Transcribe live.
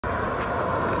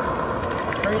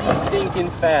pretty stinking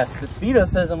fast. The speedo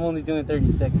says I'm only doing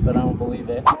 36, but I don't believe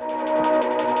it.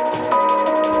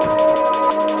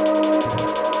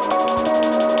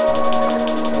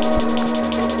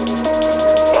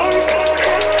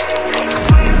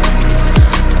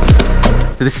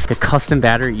 This is a custom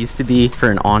battery. It used to be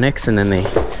for an Onyx, and then they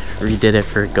redid it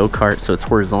for a go-kart, so it's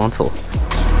horizontal.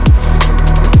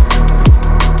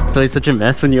 It's really such a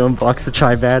mess when you unbox the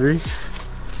tri battery.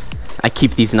 I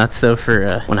keep these nuts though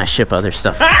for when I ship other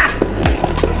stuff. Ah!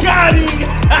 Got it!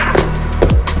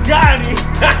 Got it!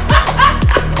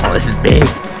 Oh, this is big.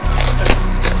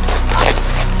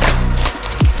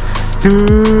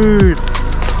 Dude,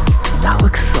 that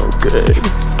looks so good.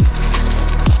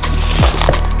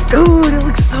 Dude, it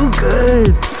looks so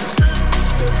good.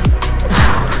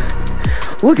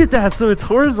 Look at that. So it's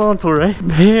horizontal, right?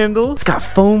 Handle. It's got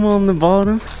foam on the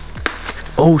bottom.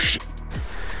 Oh shit.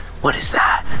 What is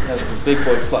that? That was a big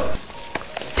boy plug.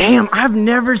 Damn, I've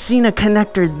never seen a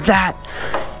connector that.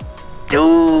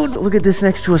 Dude, look at this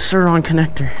next to a Sur Ronster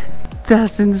connector.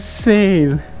 That's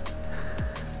insane.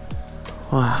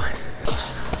 Wow.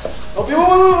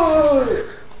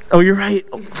 Oh, you're right.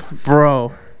 Oh,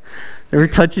 bro. They were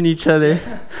touching each other.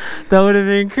 That would have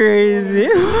been crazy.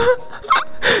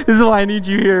 This is why I need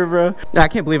you here, bro. I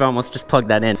can't believe I almost just plugged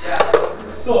that in. Yeah,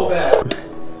 it's so bad.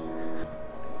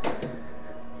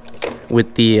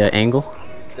 With the angle?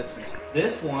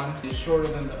 This one is shorter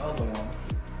than the other one.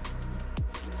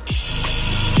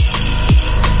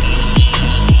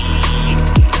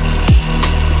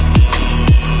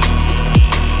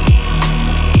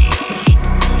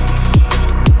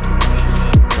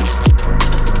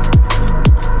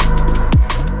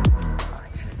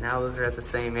 Now those are at the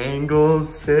same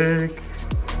angles. Sick.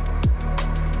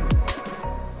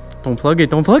 Don't plug it,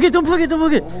 don't plug it, don't plug it, don't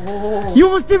plug it. Oh. You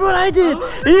almost did what I did.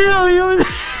 Yeah, you almost...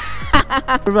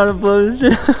 We're about to blow this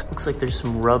shit. Looks like there's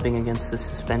some rubbing against the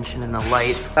suspension and the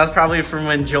light. That was probably from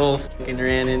when Joel fucking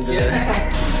ran into the...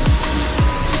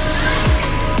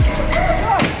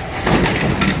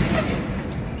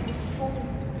 Oh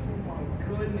my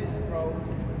goodness, bro.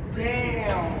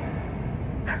 Damn.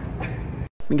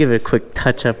 Let me give it a quick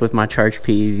touch up with my Charge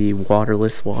PEV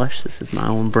waterless wash. This is my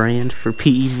own brand for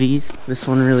PEVs. This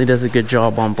one really does a good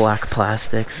job on black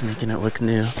plastics, making it look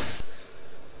new.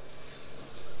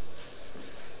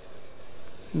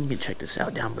 You can check this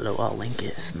out down below. I'll link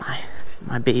it. It's my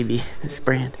baby, this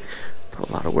brand. Put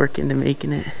a lot of work into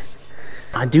making it.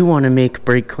 I do want to make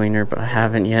brake cleaner, but I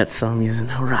haven't yet, so I'm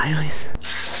using O'Reilly's.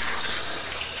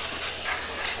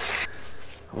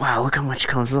 Wow, look how much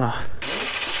comes off.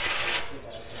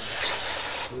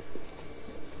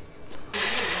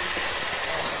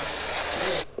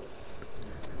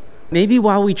 Maybe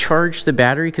while we charge the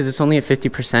battery, because it's only at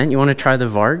 50%, you want to try the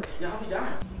varg? Yeah, I'll be down.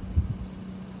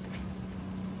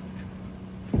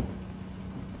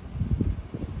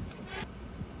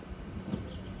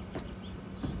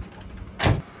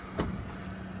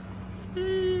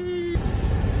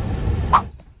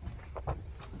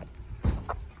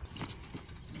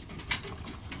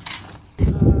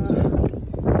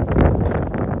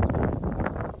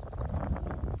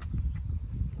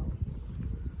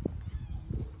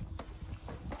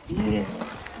 Yeah.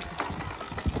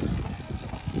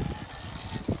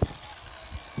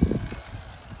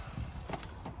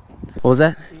 What was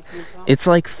that? It's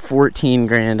like 14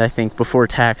 grand, I think, before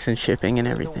tax and shipping and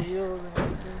everything.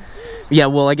 Yeah,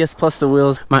 well, I guess plus the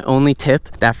wheels. My only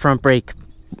tip, that front brake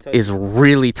is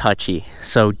really touchy.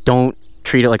 So don't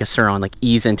treat it like a Sur Ronster, like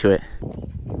ease into it.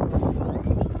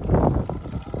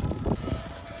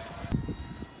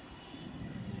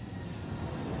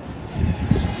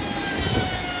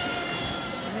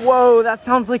 Whoa, that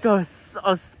sounds like a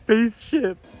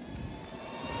spaceship.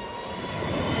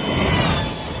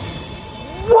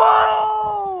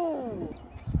 Whoa!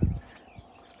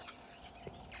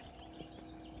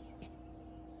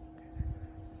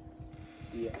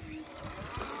 Yeah.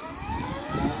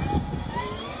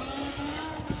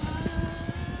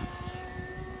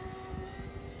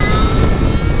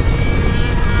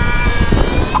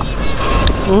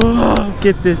 Oh,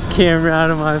 get this camera out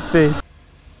of my face.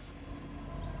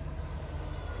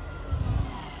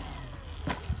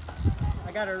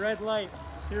 I got a red light.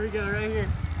 Here we go, right here.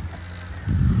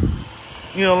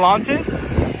 You gonna launch it?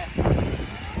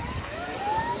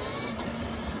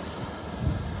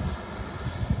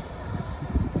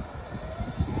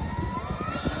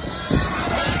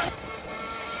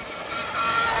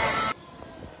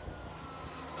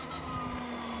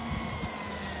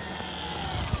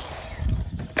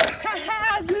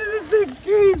 This is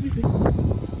crazy.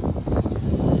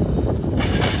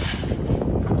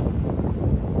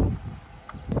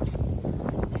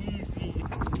 Easy.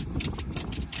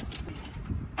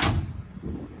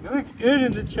 Good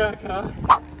in the truck, huh?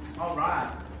 All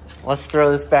right. Let's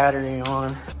throw this battery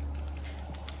on.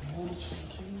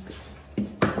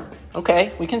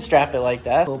 Okay, we can strap it like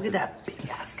that. Look at that big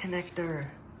ass connector.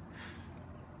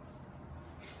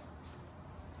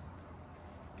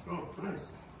 Oh, nice.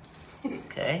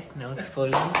 Okay, no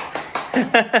explosion.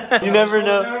 You never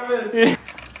know. Nervous.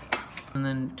 And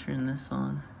then turn this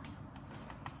on.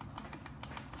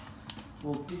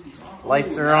 Well,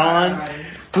 Lights are on.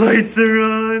 Nice. Lights are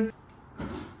on.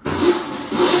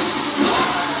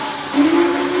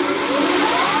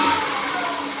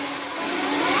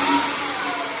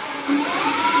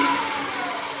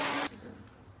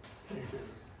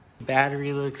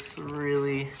 Battery looks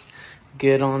really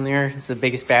good on there. It's the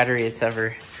biggest battery it's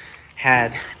ever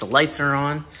had. The lights are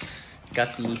on.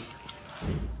 Got the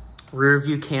rear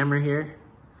view camera here,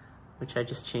 which I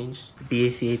just changed. The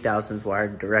BAC 8000 is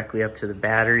wired directly up to the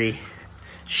battery.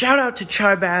 Shout out to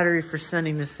Chai Battery for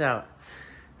sending this out.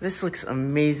 This looks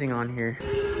amazing on here.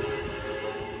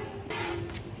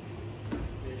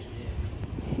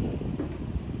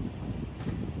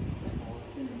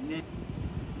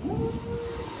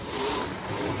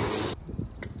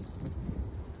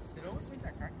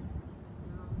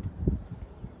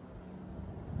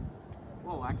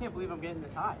 Whoa, I can't believe I'm getting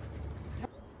this high.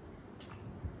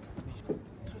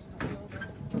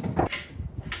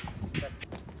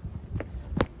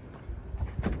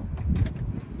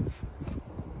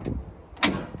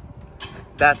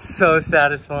 That's so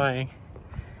satisfying.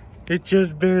 It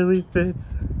just barely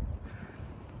fits.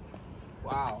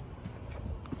 Wow.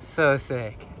 So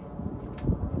sick.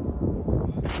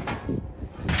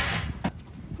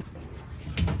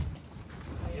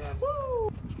 Yes.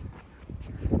 Woo!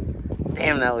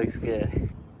 Damn, that looks good.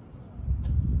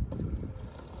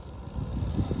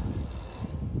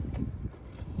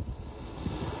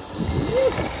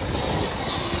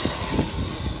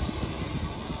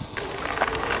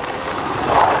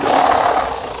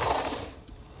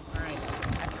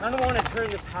 I kind of want to turn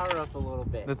the power up a little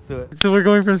bit. Let's do it. So we're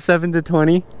going from 7 to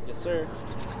 20. Yes, sir.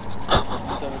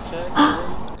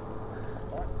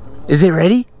 Is it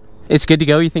ready? It's good to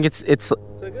go. You think it's So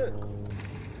good.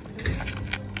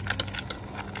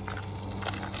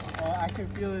 Oh, I can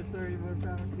feel it 30 more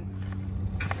pounds.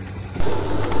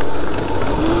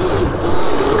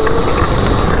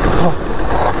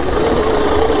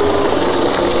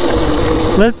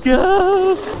 Let's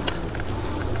go.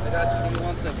 I got you. Give me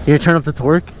 1 second. You gonna turn up the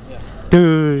torque? Yeah.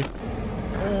 Dude.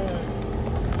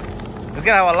 It's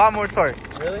gonna have a lot more torque.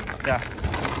 Really? Yeah.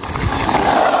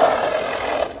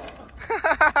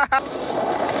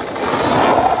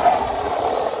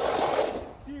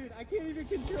 Dude, I can't even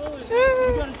control it.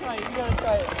 You gotta try it. You gotta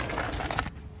try it.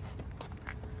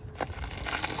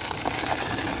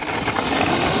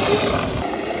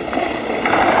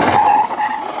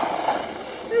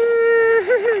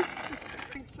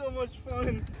 It's so much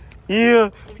fun. Yeah.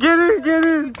 Get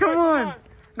in. Come on.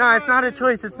 No, it's not a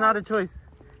choice. It's not a choice.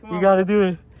 You gotta do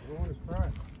it.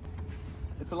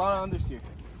 It's a lot of understeer.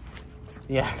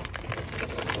 Yeah.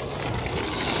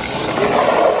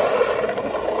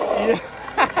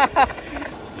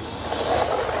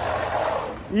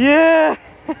 Yeah.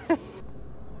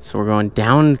 So we're going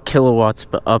down kilowatts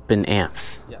but up in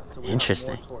amps. Yeah. So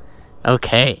Interesting.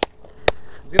 Okay.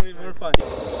 It's gonna be more fun.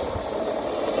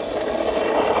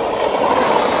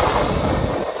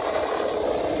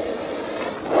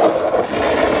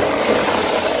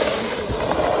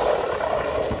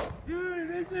 Dude,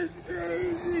 this is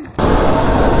crazy.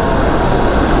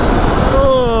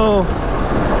 Oh.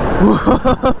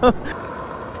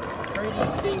 Pretty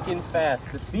stinking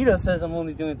fast. The speedo says I'm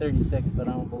only doing 36, but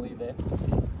I don't believe it.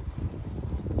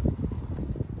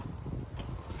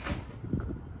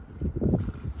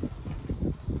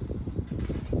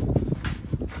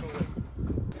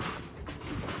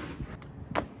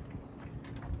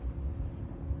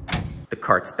 The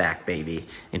kart's back, baby.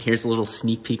 And here's a little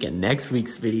sneak peek at next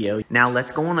week's video. Now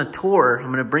let's go on a tour.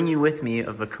 I'm gonna bring you with me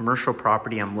of a commercial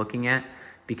property I'm looking at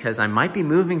because I might be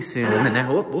moving soon in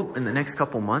the next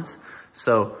couple months.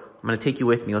 So I'm gonna take you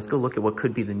with me. Let's go look at what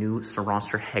could be the new Sur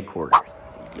Ronster headquarters.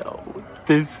 Yo,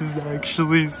 this is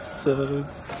actually so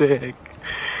sick.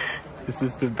 This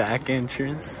is the back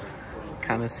entrance.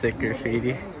 Kind of sick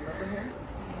graffiti.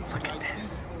 Look at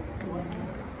this.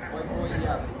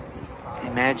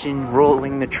 Imagine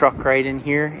rolling the truck right in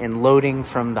here and loading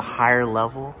from the higher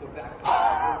level.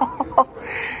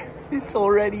 It's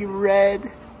already red.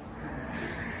 There's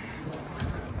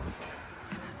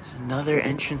another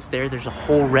entrance there. There's a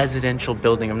whole residential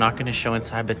building. I'm not going to show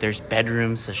inside, but there's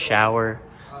bedrooms, a shower.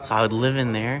 So I would live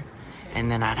in there. And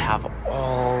then I'd have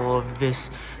all of this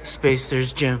space.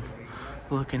 There's gym.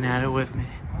 looking at it with me.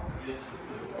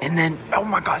 And then, oh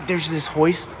my God, there's this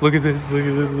hoist. Look at this, look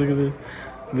at this, look at this,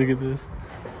 look at this.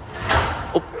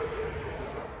 Oh.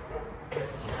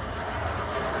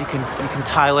 You can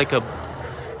tie like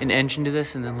an engine to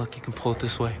this, and then look, you can pull it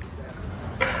this way.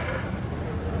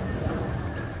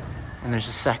 And there's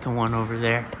a second one over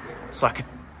there. So I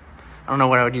don't know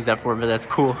what I would use that for, but that's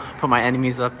cool. Put my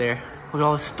enemies up there. Look at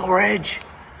all the storage.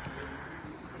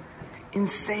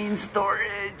 Insane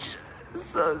storage.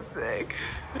 So sick.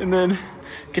 And then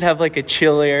you could have like a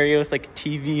chill area with like a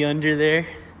TV under there.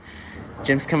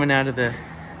 Jim's coming out of the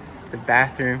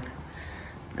bathroom.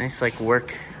 Nice like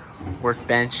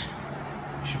workbench.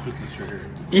 You should put this right here.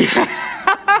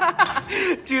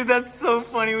 Yeah. Dude, that's so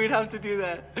funny. We'd have to do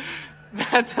that.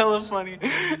 That's hella funny.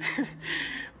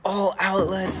 All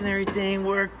outlets and everything.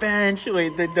 Workbench.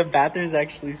 Wait, the bathroom's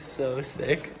actually so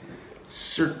sick.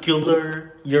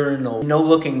 Circular urinal. No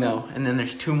looking though. And then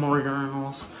there's 2 more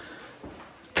urinals.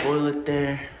 Toilet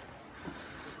there.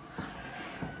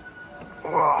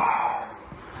 Whoa.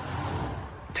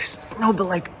 No, but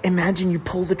like, imagine you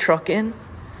pull the truck in,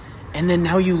 and then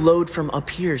now you load from up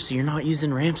here, so you're not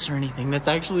using ramps or anything. That's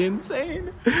actually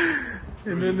insane.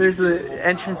 And then there's an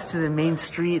entrance to the main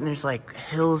street, and there's like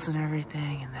hills and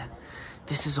everything. And then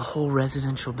this is a whole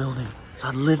residential building. So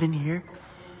I'd live in here,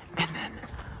 and then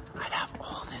I'd have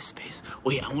all this space.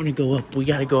 Wait, I want to go up. We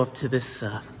got to go up to this,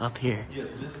 up here. Yeah,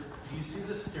 do you see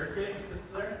the staircase that's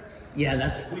there? Yeah,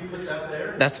 that's... If we put that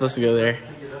there? That's supposed to go there. To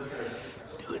get up there.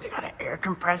 Dude, they got an air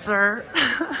compressor.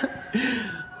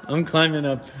 I'm climbing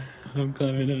up. I'm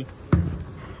climbing up.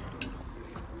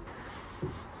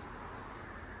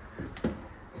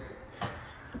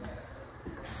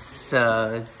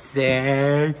 So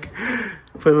sick.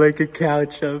 Put like a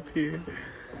couch up here.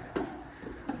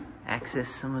 Access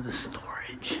some of the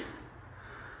storage.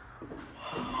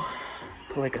 Whoa.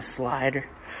 Put like a slider.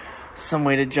 Some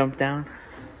way to jump down.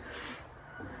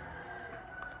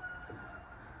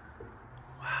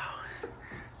 Wow.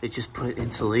 They just put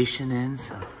insulation in,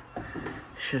 so it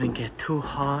shouldn't get too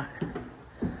hot.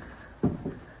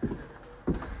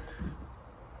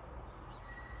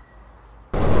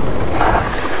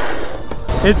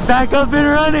 It's back up and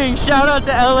running. Shout out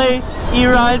to LA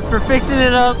E-Rides for fixing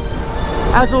it up.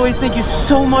 As always, thank you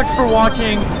so much for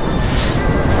watching.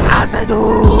 As I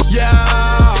do. Yeah.